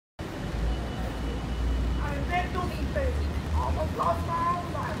lost my own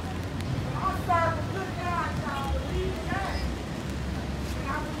life. But I serve a good God, and I believe in that. And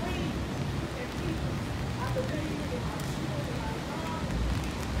I believe in people. I believe in my children, my mom,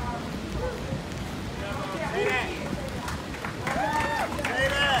 and our children. Say that. Say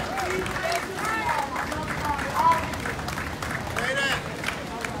that. Say that.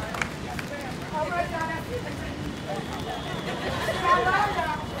 All right, y'all, that's it. I love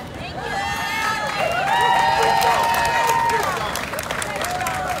y'all. Thank you.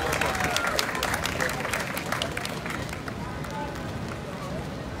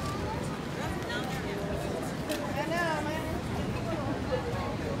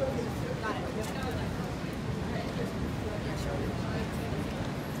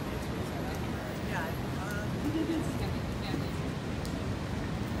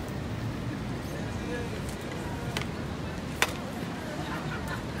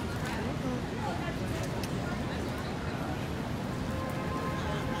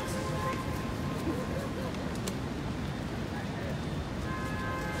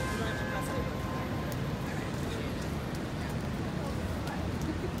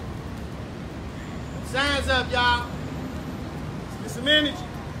 Signs up, y'all. Get some energy.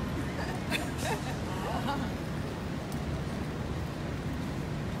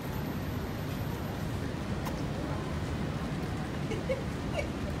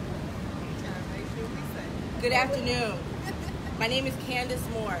 Good afternoon. My name is Candace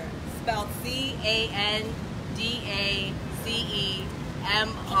Moore, spelled C-A-N-D-A-C-E-M-O-O-R-E.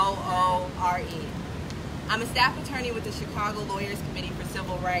 I'm a staff attorney with the Chicago Lawyers Committee for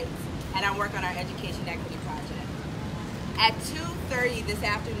Civil Rights, and I work on our Education Equity Project. At 2:30 this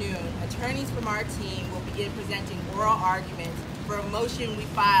afternoon, attorneys from our team will begin presenting oral arguments for a motion we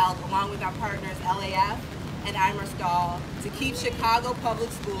filed along with our partners LAF and Imerstall to keep Chicago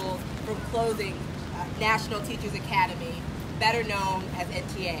Public Schools from closing National Teachers Academy, better known as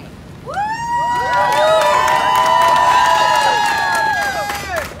NTA. Woo!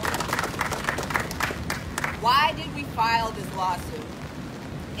 Why did we file this lawsuit?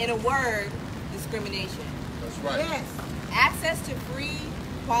 In a word, discrimination. That's right. Yes. Access to free,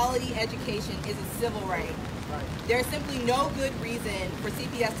 quality education is a civil right. Right. There is simply no good reason for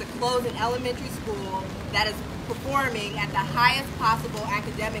CPS to close an elementary school that is performing at the highest possible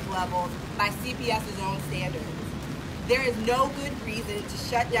academic levels by CPS's own standards. There is no good reason to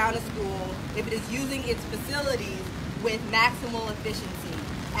shut down a school if it is using its facilities with maximal efficiency,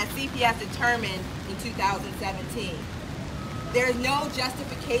 as CPS determined in 2017. There is no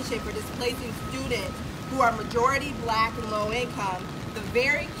justification for displacing students who are majority Black and low income, the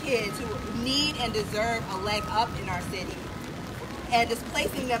very kids who need and deserve a leg up in our city, and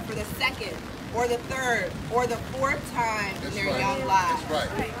displacing them for the second or the third or the fourth time in their young lives.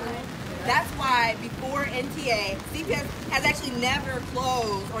 That's right. That's why before NTA, CPS has actually never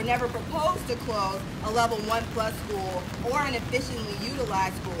closed or never proposed to close a level 1+ school or an efficiently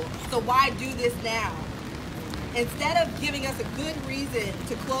utilized school. So why do this now? Instead of giving us a good reason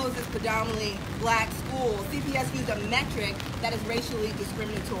to close this predominantly Black school, CPS used a metric that is racially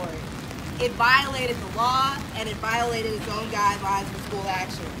discriminatory. It violated the law and it violated its own guidelines for school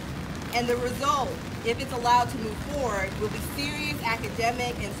action. And the result, if it's allowed to move forward, will be serious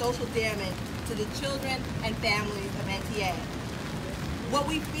academic and social damage to the children and families of NTA. What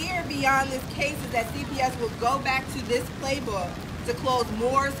we fear beyond this case is that CPS will go back to this playbook to close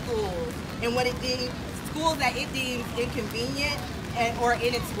more schools and what it deems schools that it deems inconvenient or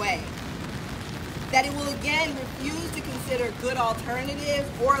in its way. That it will again refuse to consider good alternatives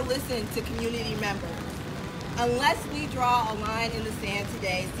or listen to community members. Unless we draw a line in the sand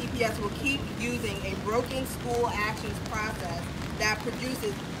today, CPS will keep using a broken school actions process that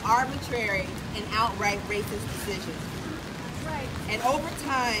produces arbitrary and outright racist decisions. Right. And over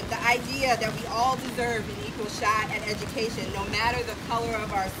time, the idea that we all deserve an equal shot at education, no matter the color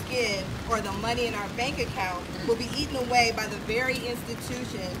of our skin or the money in our bank account, will be eaten away by the very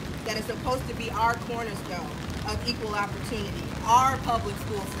institution that is supposed to be our cornerstone of equal opportunity, our public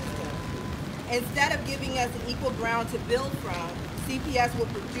school system. Instead of giving us an equal ground to build from, CPS will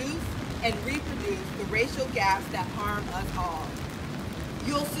produce and reproduce the racial gaps that harm us all.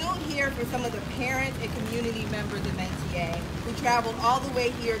 You'll soon hear from some of the parents and community members of NTA who traveled all the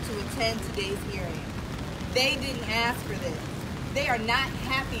way here to attend today's hearing. They didn't ask for this. They are not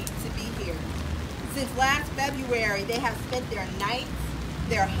happy to be here. Since last February, they have spent their nights,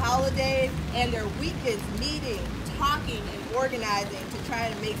 their holidays, and their weekends meeting, talking, and organizing to try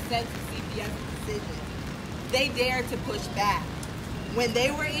to make sense of CPS's decision. They dared to push back. When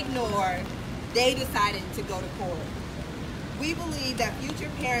they were ignored, they decided to go to court. We believe that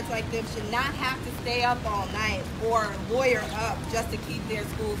future parents like them should not have to stay up all night or lawyer up just to keep their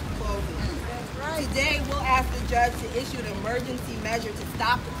schools closing. That's right. Today, we'll ask the judge to issue an emergency measure to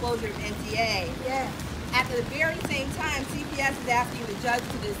stop the closure of NTA. Yes. At the very same time, CPS is asking the judge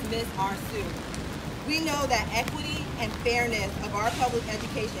to dismiss our suit. We know that equity and fairness of our public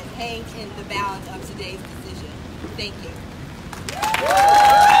education hangs in the balance of today's decision. Thank you.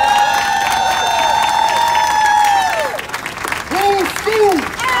 Whose school?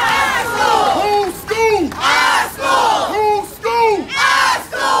 Our school! Whose school? Our school! Whose school? Our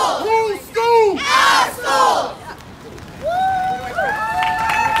school! Whose school? Our school!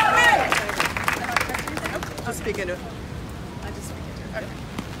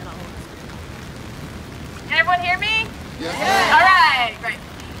 Can everyone hear me? Yes. All right, great.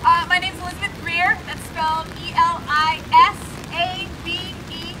 My name is Elizabeth Greer. That's spelled ELISABETHGREER.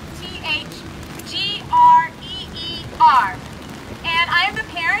 And I am the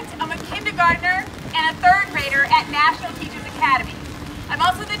parent of a kindergartner and a third grader at National Teachers Academy. I'm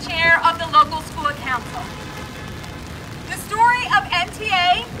also the chair of the local school council. The story of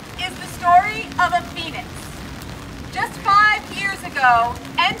NTA is the story of a phoenix. Just 5 years ago,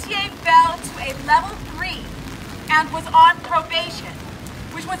 NTA fell to a level 3 and was on probation,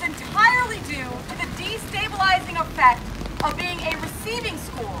 which was entirely due to the destabilizing effect of being a receiving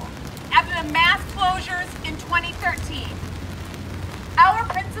school after the mass closures in 2013. Our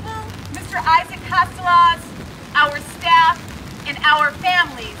principal, Mr. Isaac Castelas, our staff, and our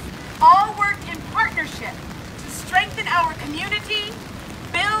families all worked in partnership to strengthen our community,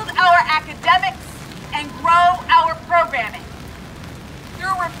 build our academics, and grow our programming.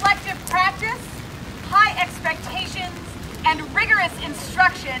 Through reflective practice, high expectations, and rigorous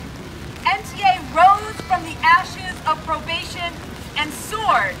instruction, NTA rose from the ashes of probation and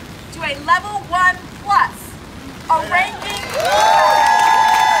soared to a level 1 plus, a ranking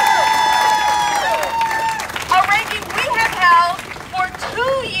we have held for 2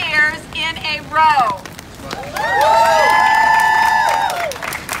 years in a row.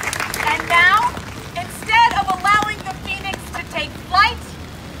 And now, instead of allowing the phoenix to take flight,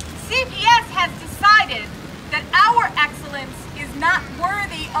 CPS has decided that our excellence is not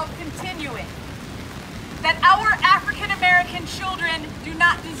worthy of continuing, that our African American children do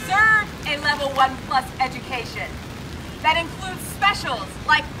not deserve a level 1 plus education that includes specials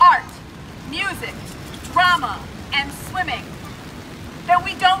like art, music, drama, and swimming, that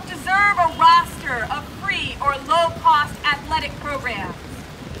we don't deserve a roster of free or low-cost athletic programs,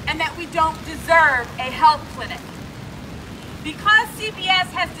 and that we don't deserve a health clinic. Because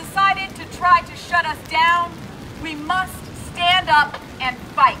CPS has decided to try to shut us down, we must stand up and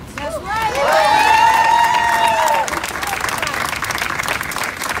fight. That's right.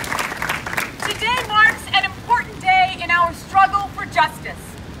 Today marks an important day in our struggle for justice.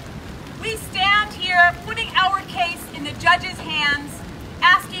 We stand here putting our case in the judge's hands,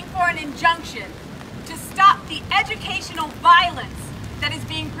 asking for an injunction to stop the educational violence that is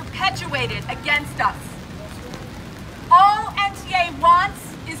being perpetuated against us. All NTA wants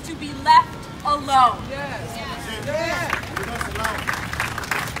is to be left alone. Yes.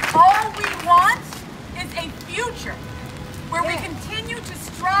 All we want is a future where we continue to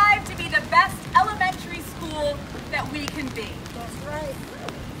strive to be the best elementary school that we can be. That's right.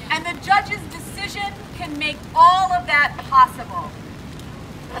 And the judge's decision can make all of that possible.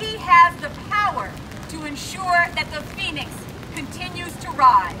 He has the power to ensure that the phoenix continues to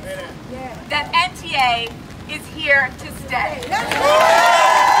rise, Yeah. that NTA is here to stay.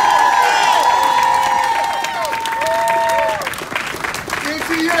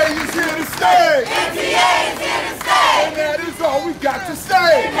 NTA is here to stay. NTA is here to stay. And that is all we got to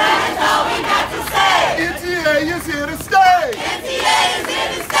say. That is all we got to say. NTA is here to stay. NTA is here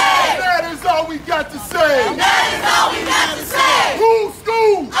to stay. That is all we got to say. That is all we got to say. Whose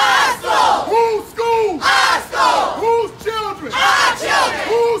school? Our school. Whose school? Our school. Whose children? Our children.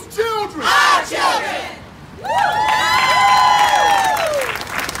 Whose children? Our children.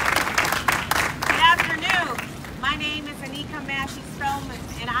 Good afternoon. My name is Anika Massey-Spellman,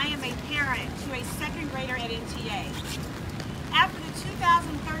 and I am a parent to a second grader at NTA. After the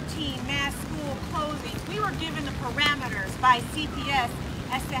 2013 mass school closings, we were given the parameters by CPS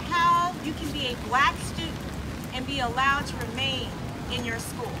as to how you can be a black student and be allowed to remain in your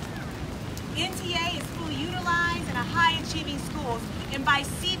school. NTA is fully utilized in a high-achieving schools, and by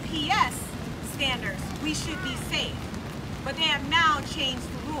CPS standards, we should be safe. But they have now changed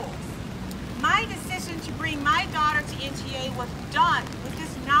the rules. My decision to bring my daughter to NTA was done with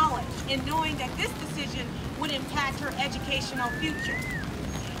this knowledge and knowing that this decision would impact her educational future.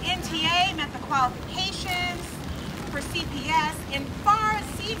 NTA met the qualifications, for CPS and far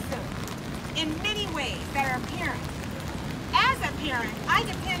exceeds them in many ways that are apparent. As a parent, I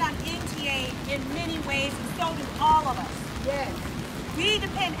depend on NTA in many ways, and so do all of us. Yes. We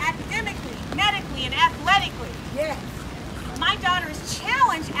depend academically, medically, and athletically. Yes. My daughter is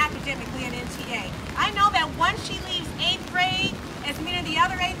challenged academically in NTA. I know that once she leaves 8th grade, as many of the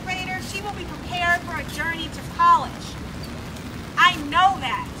other 8th graders, she will be prepared for a journey to college. I know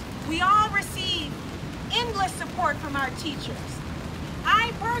that. We all receive endless support from our teachers.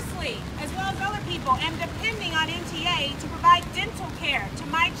 I personally, as well as other people, am depending on NTA to provide dental care to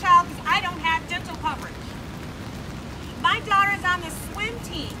my child because I don't have dental coverage. My daughter is on the swim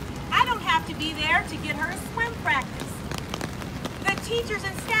team. I don't have to be there to get her to swim practice. The teachers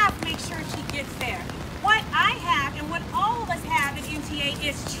and staff make sure she gets there. What I have and what all of us have at NTA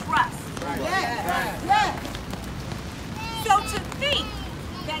is trust. Right. Yes. Yes. So to think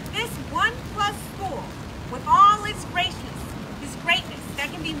that this 1+ school, with all its greatness that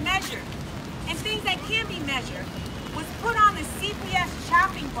can be measured, and things that can be measured, was put on the CPS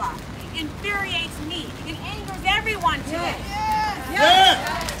chopping block, infuriates me. It angers everyone today. Yes.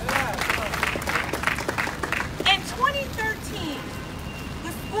 In 2013,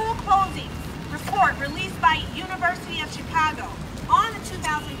 the school closings report released by University of Chicago on the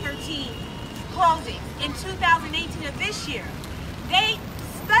 2013 closings in 2018 of this year, they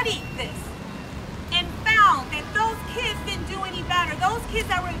studied this and found that those kids didn't do any better. Those kids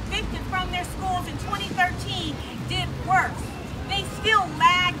that were evicted from their schools in 2013 did worse. They still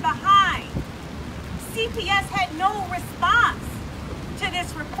lagged behind. CPS had no response to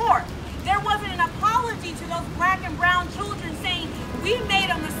this report. There wasn't an apology to those black and brown children saying, we made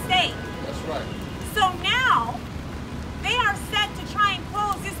a mistake. That's right. So now, they are set to try and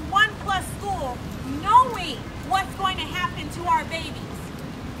close this 1+ school knowing what's going to happen to our babies.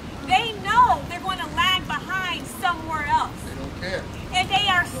 They know they're going to lag behind somewhere else. They don't care. And they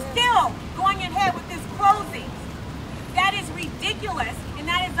are still going ahead with this closing. That is ridiculous and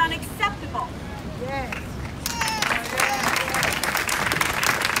that is unacceptable. Yes.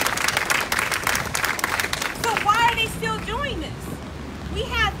 So why are they still doing this? We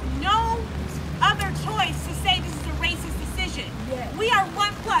have no other choice to say this is a racist decision. Yes. We are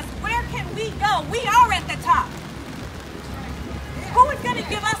 1+. Where can we go? We are at the top. Who is going to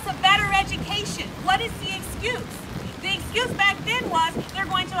give us a better education? What is the excuse? The excuse back then was they're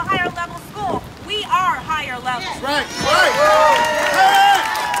going to a higher level school. We are higher level. That's right. Right.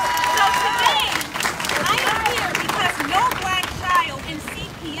 So today, I am here because no black child in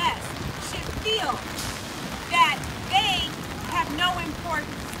CPS should feel that they have no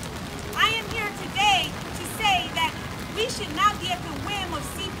importance. I am here today to say that we should not be at the whim of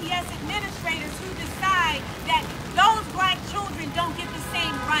CPS administrators who decide that those black children don't get the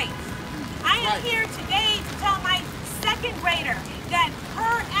same rights. I am here today to tell my 2nd grader that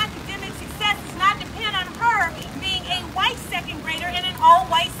her academic success does not depend on her being a white 2nd grader in an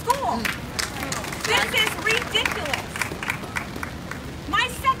all-white school. This is ridiculous. My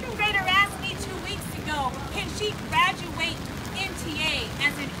 2nd grader asked me 2 weeks ago, can she graduate NTA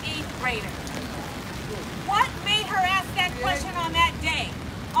as an 8th grader? What made her ask that question on that day?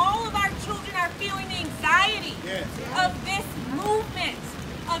 All of our children are feeling the anxiety of this movement,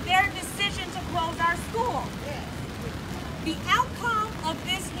 of their decision to close our school. The outcome of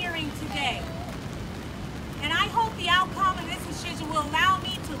this hearing today, and I hope the outcome of this decision will allow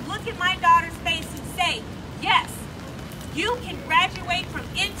me to look at my daughter's face and say, yes, you can graduate from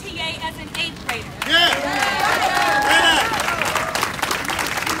NTA as an 8th grader.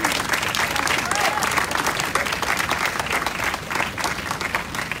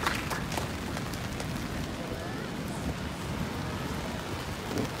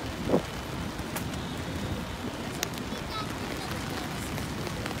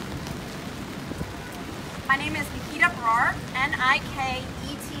 My name is Niketa Brar, Niketa.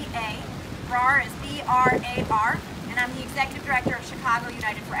 Brar is B-R-A-R, and I'm the Executive Director of Chicago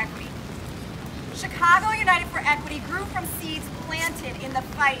United for Equity. Chicago United for Equity grew from seeds planted in the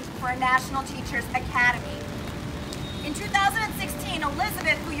fight for a National Teachers Academy. In 2016,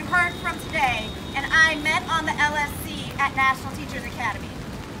 Elizabeth, who you heard from today, and I met on the LSC at National Teachers Academy.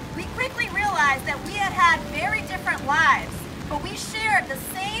 We quickly realized that we had had very different lives, but we shared the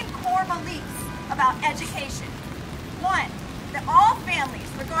same core beliefs about education. One, that all families,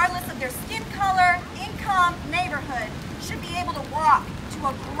 regardless of their skin color, income, neighborhood, should be able to walk to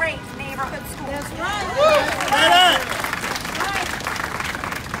a great neighborhood school. That's right.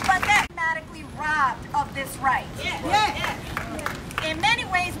 But that automatically robbed of this right. Yes. In many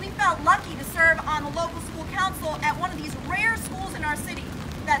ways, we felt lucky to serve on the local school council at one of these rare schools in our city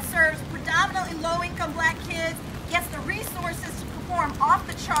that serves predominantly low-income black kids, gets the resources to perform off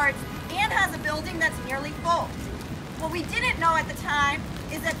the charts, and has a building that's nearly full. What we didn't know at the time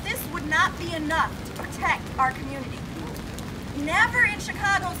is that this would not be enough to protect our community. Never in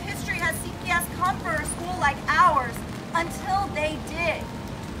Chicago's history has CPS come for a school like ours until they did.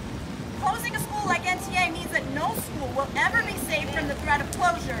 Closing a school like NTA means that no school will ever be saved from the threat of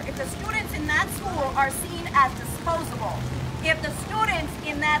closure if the students in that school are seen as disposable, if the students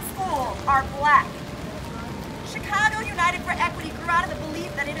in that school are black. Chicago United for Equity grew out of the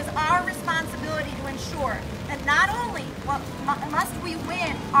belief that it is our responsibility to ensure that not only must we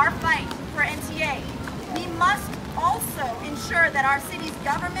win our fight for NTA, we must also ensure that our city's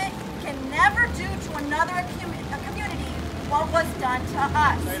government can never do to another community what was done to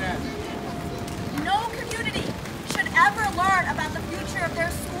us. No community should ever learn about the future of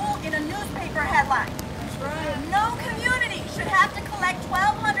their school in a newspaper headline. No community should have to collect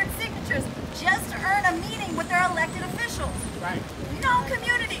 1,200 signatures just to earn a meeting with their elected officials. No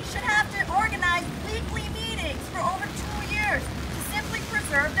community should have to organize weekly meetings for over 2 years to simply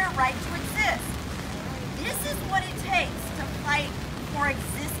preserve their right to exist. This is what it takes to fight for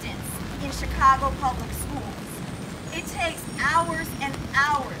existence in Chicago public schools. It takes hours and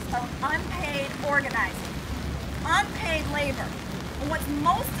hours of unpaid organizing, unpaid labor. And what's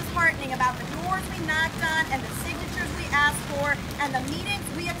most disheartening about the doors we knocked on and the signatures we asked for and the meetings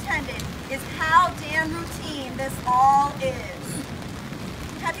we attended is how damn routine this all is.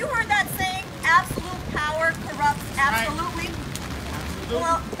 Have you heard that saying, absolute power corrupts absolutely?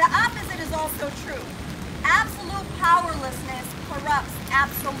 Well, the opposite is also true. Absolute powerlessness corrupts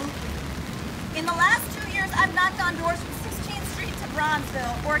absolutely. In the last 2 years, I've knocked on doors from 16th Street to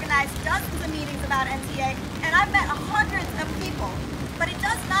Bronzeville, organized dozens of meetings about NTA, and I've met hundreds of people. But it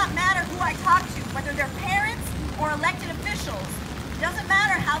does not matter who I talk to, whether they're parents or elected officials. It doesn't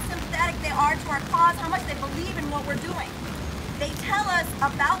matter how sympathetic they are to our cause, how much they believe in what we're doing. They tell us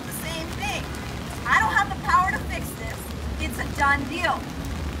about the same thing. I don't have the power to fix this. It's a done deal.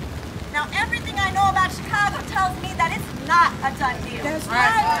 Now, everything I know about Chicago tells me that it's not a done deal. That's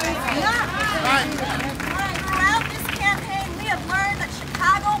right. It's not. Throughout this campaign, we have learned that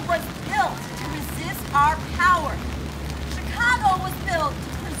Chicago was built to resist our power. Chicago was built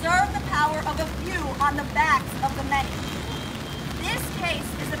to preserve the power of a few on the backs of the many. This case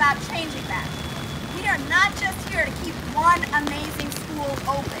is about changing that. We are not just here to keep one amazing school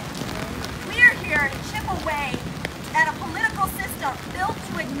open. We are here to chip away at a political system built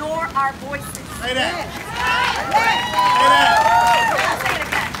to ignore our voices. Say that. I'll say it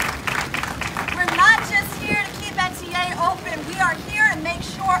again. We're not just here to keep NTA open. We are here to make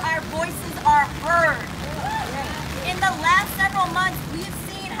sure our voices are heard. In the last several months, we've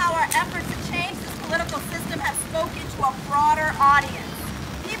seen how our efforts to change this political system have spoken to a broader audience.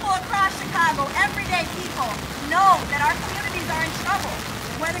 People across Chicago, everyday people, know that our communities are in trouble.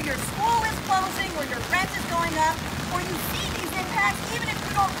 Whether your school is closing or your rent is going up, or you see these impacts even if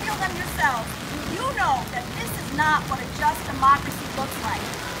you don't feel them yourself, you know that this is not what a just democracy looks like.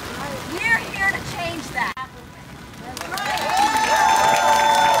 We're here to change that.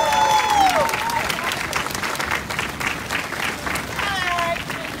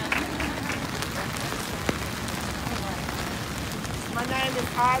 My name is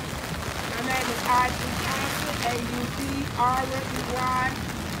counsel,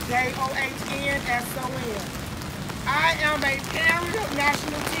 AUDREYJOHNSON. I am a parent of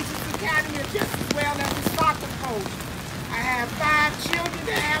National Teachers Academy just as well as a soccer coach. I have 5 children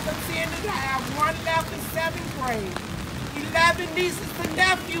that have attended. I have 1 left in 7th grade. 11 nieces and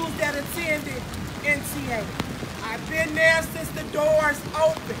nephews that attended NTA. I've been there since the doors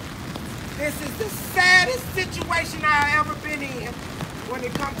opened. This is the saddest situation I've ever been in when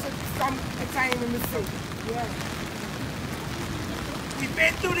it comes to some contained in the city. Yeah. We've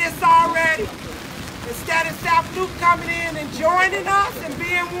been through this already. Instead of South Loop coming in and joining us and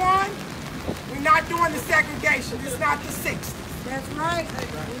being one, we're not doing the segregation. It's not the 60s. That's right.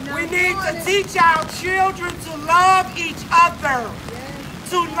 We need to teach our children to love each other,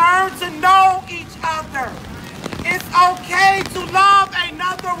 to learn to know each other. It's okay to love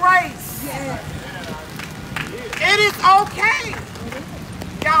another race. It is okay.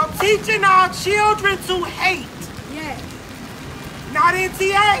 Y'all teaching our children to hate. Not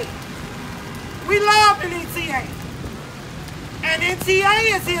NTA. We love an NTA. And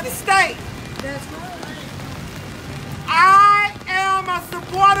NTA is here to stay. That's right. I am a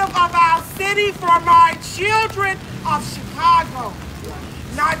supporter of our city for my children of Chicago.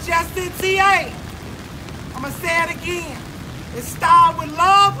 Not just NTA. I'm going to say it again. It starts with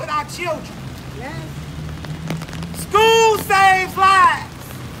love with our children. School saves lives.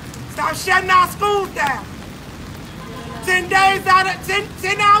 Stop shutting our schools down. 10 hours out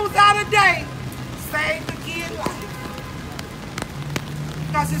of the day, save the kid life.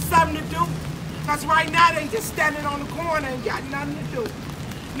 Because it's something to do. Because right now they just standing on the corner and got nothing to do.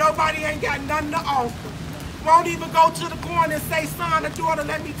 Nobody ain't got nothing to offer. Won't even go to the corner and say, son or daughter,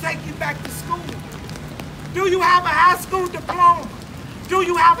 let me take you back to school. Do you have a high school diploma? Do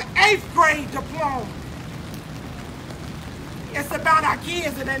you have an 8th grade diploma? It's about our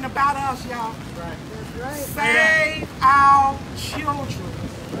kids, it ain't about us, y'all. Right. That's right. Save our children.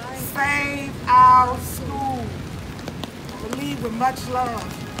 Right. Save our school. I believe with much love.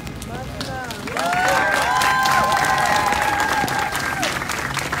 Much love.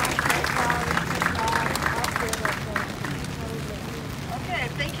 Okay,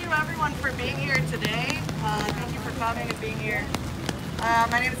 thank you everyone for being here today. Thank you for coming and being here.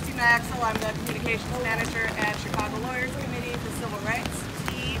 My name is Tina Axel. I'm the Communications Manager at Chicago Lawyers Committee for Civil Rights,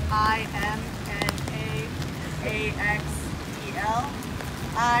 TIMNAAXEL.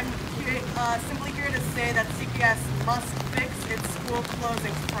 I'm simply here to say that CPS must fix its school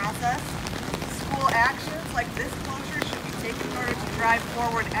closing process. School actions like this closure should be taken in order to drive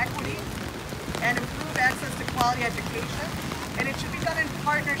forward equity and improve access to quality education, and it should be done in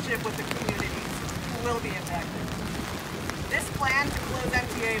partnership with the communities who will be impacted. This plan to close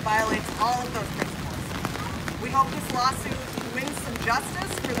MTA violates all of those principles. We hope this lawsuit wins some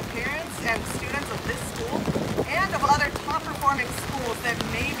justice for the parents and students of this school and of other top-performing schools that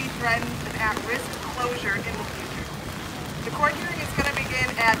may be threatened with at-risk closure in the future. The court hearing is going to begin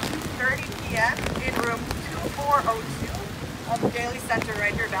at 2:30 p.m. in room 2402 of the Daly Center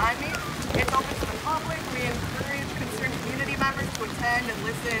right here behind me. It's open to the public. We encourage concerned community members to attend and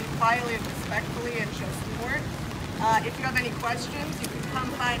listen quietly and respectfully and show support. If you have any questions, you can come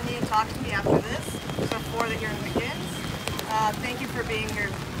find me and talk to me after this, before the hearing begins. Thank you for being here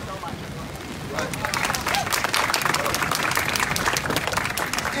so much.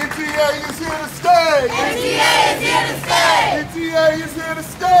 NTA is here to stay. NTA is here to stay. NTA is here to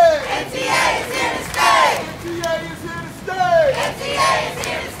stay. NTA is here to stay. NTA is here to stay. NTA is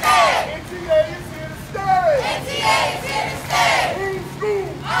here to stay. NTA is here to stay. NTA is here to stay. Home school.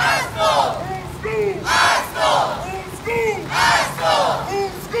 Our school. Home school. Our school.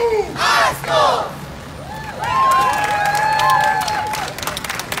 Home school. Our school. Home school. Our school.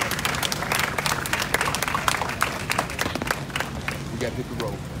 We got to hit the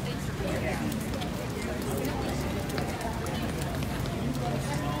road.